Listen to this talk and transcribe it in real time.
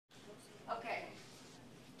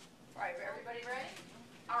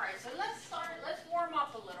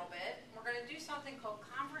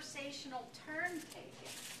conversational turn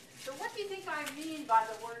taking. So what do you think I mean by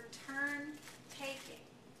the word turn taking?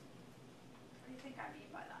 What do you think I mean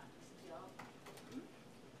by that? Hmm?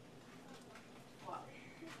 What?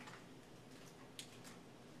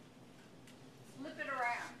 Flip it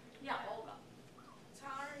around. Yeah, Olga.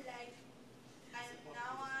 Turn like, and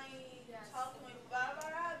now I talking with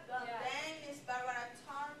Barbara, but then it's Barbara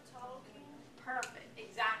turn talking. Perfect,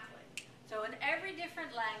 exactly. So in every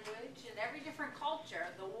different language, in every different culture,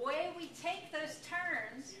 the way we take those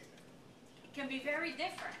turns can be very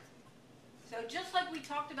different. So just like we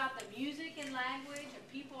talked about the music in language, and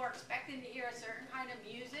people are expecting to hear a certain kind of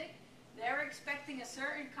music, they're expecting a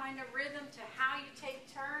certain kind of rhythm to how you take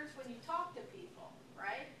turns when you talk to people,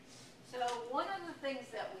 right? So one of the things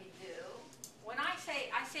that we do, when I say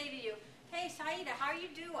to you, hey Saida, how are you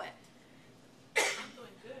doing? I'm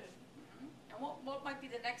doing good. And what might be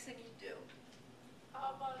the next thing you do?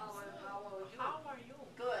 How are you?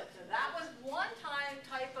 Good. So that was one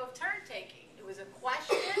type of turn taking. It was a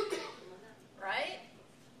question, right?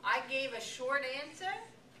 I gave a short answer,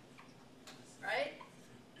 right?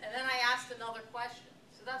 And then I asked another question.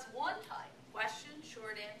 So that's one type. Question,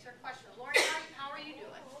 short answer, question. Lori, how are you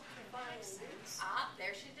doing? Ah,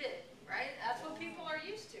 there she did, right? That's what people are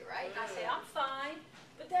used to, right? I say, I'm fine.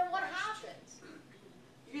 But then what happens?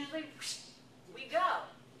 Usually, we go,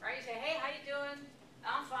 right? You say, hey, how you doing?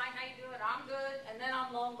 I'm fine, how you doing? I'm good. And then I'm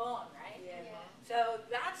long gone, right? Yeah. So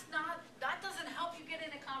that doesn't help you get in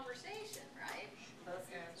a conversation, right?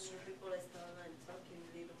 People start talking a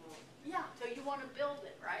little more. Yeah, so you want to build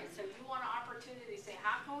it, right? So you want an opportunity to say,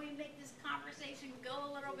 how can we make this conversation go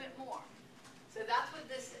a little bit more? So that's what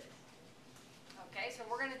this is. Okay, so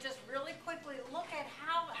we're going to just really quickly look at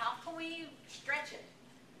how can we stretch it,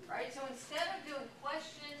 right? So instead of doing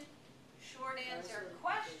question, short answer,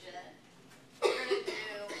 question, we're going to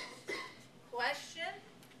do question,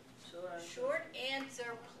 short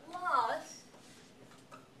answer plus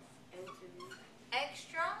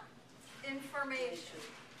extra information,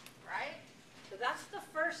 right? So that's the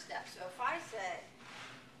first step. So if I say,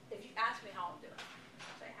 if you ask me how I'm doing,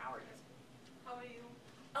 I'll say, how are you? How are you?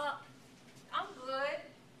 I'm good,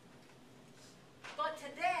 but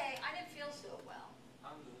today I didn't feel so well.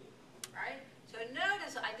 I'm good. Right? So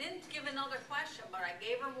notice I didn't give another question, but I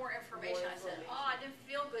gave her more information. I said, oh, I didn't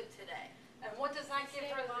feel good today. And what does that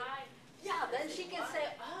give her? Yeah, then she can say,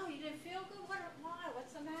 oh, you didn't feel good? Why?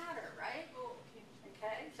 What's the matter, right? Oh, okay.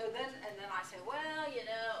 Okay, so then I say, well,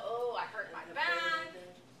 oh, I hurt my back.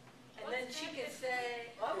 And then she can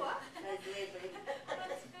say, oh, what?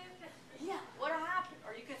 Yeah, what happened?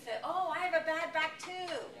 Or you can say, oh, I have a bad back too.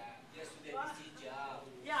 Yeah, yesterday busy job.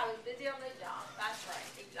 Yeah, I was busy on the job. That's right,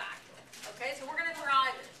 exactly. Okay, so we're going to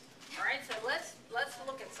try this. All right, so let's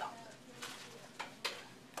look at something.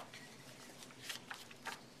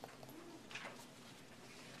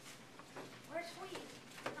 Where's Sweet?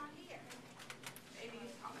 He's not here. Maybe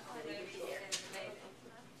he's coming. Oh, maybe he's here. Maybe.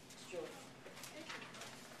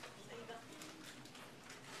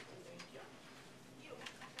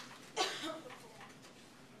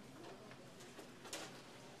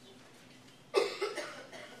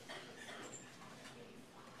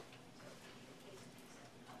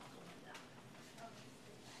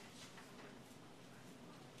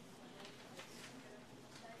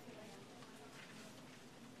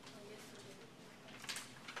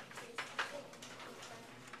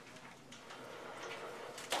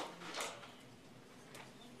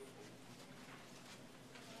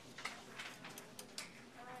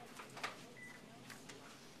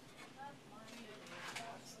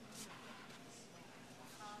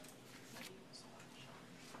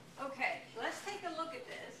 Okay, let's take a look at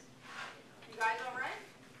this. You guys all right?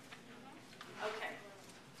 Okay,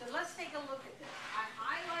 so let's take a look at this. I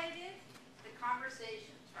highlighted the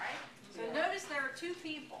conversations, right? So notice there are two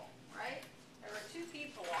people, right? There are two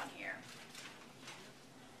people on here.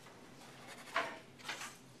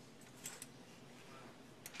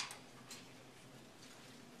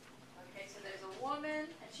 Okay, so there's a woman,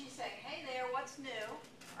 and she's saying, hey there, what's new?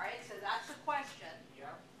 Right, so that's the question.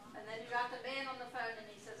 Yeah. And then you got the man on the phone, and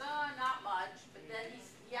he says, oh, not much, but then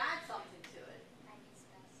he adds something to it.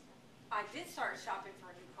 I did start shopping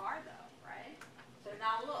for a new car, though, right? So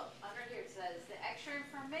now look, under here it says, the extra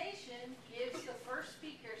information gives the first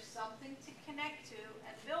speaker something to connect to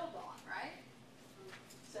and build on, right?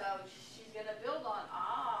 So she's going to build on,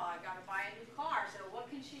 I got to buy a new car. So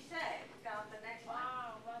what can she say? We've got the next one.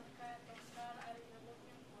 Wow, what kind of car are you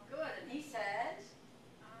looking for? Good, and he says,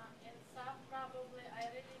 In some probably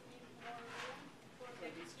I really need more room for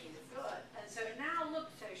the keys. good. And so now look,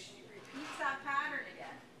 so she repeats that pattern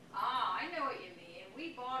again. I know what you mean.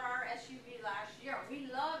 We bought our SUV last year. We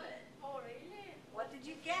love it. Oh, really? What did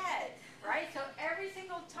you get? Right? So every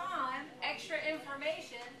single time, extra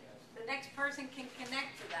information, the next person can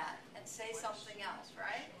connect to that and say something else,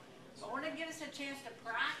 right? So I want to give us a chance to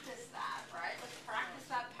practice that, right? Let's practice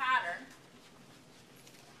that pattern.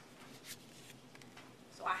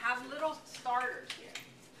 So I have little starters here,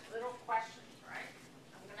 little questions, right?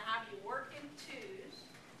 I'm going to have you work in twos.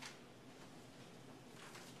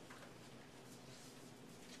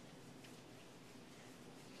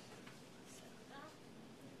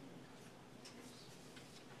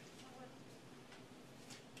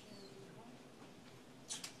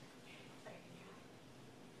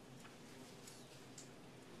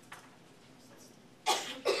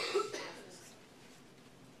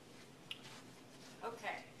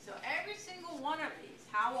 Okay, so every single one of these,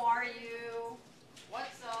 how are you?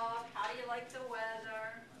 What's up? How do you like the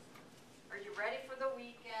weather? Are you ready for the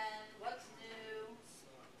weekend? What's new?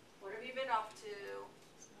 What have you been up to?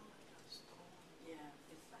 Yeah,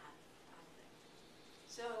 it's that.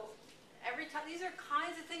 So every time, these are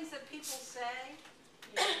kinds of things that people say,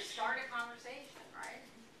 you know, to start a conversation, right?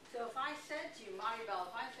 So if I said to you, Maribel,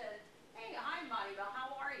 if I said, hey, hi Maribel,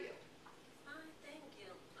 how are you? Hi, thank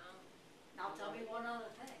you. Now tell me one other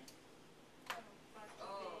thing.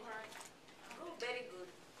 Oh, very good.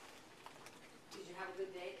 Did you have a good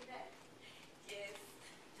day today? Yes,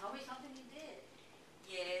 Tell me something you did.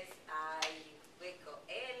 yes, I wake up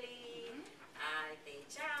early, I take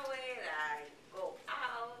shower, I go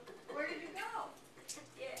out. Where did you go?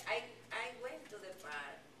 Yeah, I went to the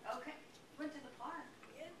park. Okay. Went to the park.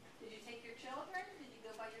 Yeah. Did you take your children? Did you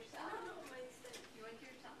go by yourself? No, myself. You went to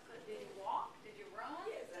yourself. Good. Did you walk? Did you run?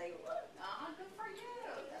 Yes, I was. Good for you.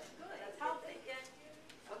 That's good. That's healthy.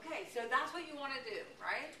 Yeah. Okay, so that's what you want to do,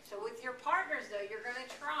 right? So with your partners, though, you're going to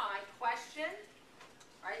try question,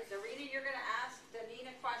 right? So Rita, you're going to ask Deneen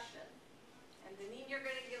a question. And Deneen, you're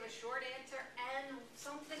going to give a short answer and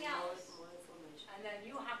something else. More information. And then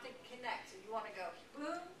you have to connect. So you want to go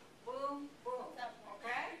boom, boom, boom.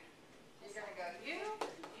 Okay? You're going to go you,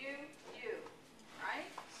 right?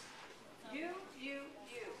 You.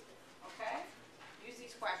 Okay? Use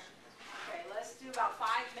these questions. Okay, let's do about 5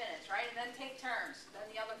 minutes, right? And then take turns. Then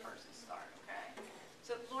the other person start, okay?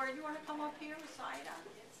 So Laura, you want to come up here with Saida?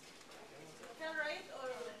 Can I write or?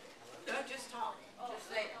 No, just talk. Just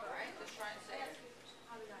say it, all right? Just try and say it.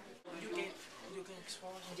 You can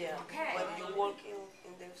expose. Yeah. Okay. When you work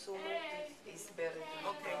in the summer, it's better.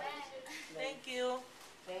 Okay. Thank you.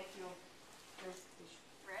 Thank you.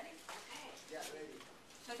 Ready? Okay. Yeah, ready.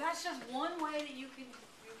 So that's just one way that you can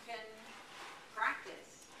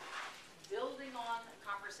practice building on a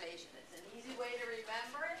conversation. It's an easy way to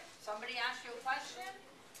remember it. Somebody asks you a question,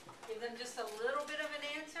 give them just a little bit of an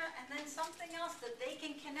answer, and then something else that they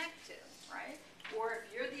can connect to, right? Or if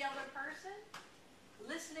you're the other person,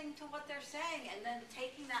 listening to what they're saying and then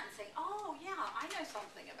taking that and saying, oh yeah, I know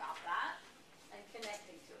something about that, and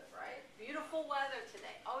connecting to it, right? Beautiful weather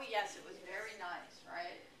today. Oh yes, it was very nice,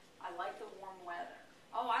 right? I like the warm weather.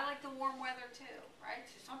 Oh, I like the warm weather too, right?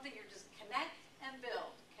 So something you're just connect and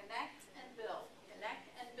build, connect and build,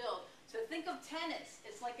 connect and build. So think of tennis.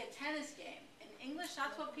 It's like a tennis game. In English,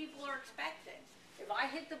 that's what people are expecting. If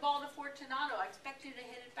I hit the ball to Fortunato, I expect you to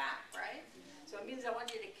hit it back, right? So it means I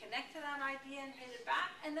want you to connect to that idea and hit it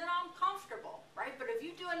back, and then I'm comfortable, right? But if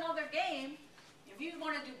you do another game, if you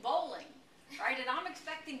want to do bowling, right, and I'm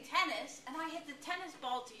expecting tennis, and I hit the tennis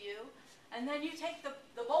ball to you, and then you take the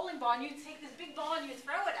bowling ball, and you take this big ball and you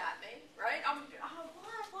throw it at me, right?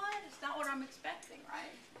 What? It's not what I'm expecting,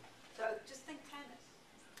 right? So just think tennis.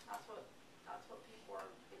 That's what people are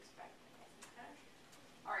expecting, okay?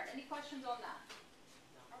 All right, any questions on that?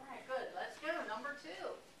 All right, good. Let's go. Number 2.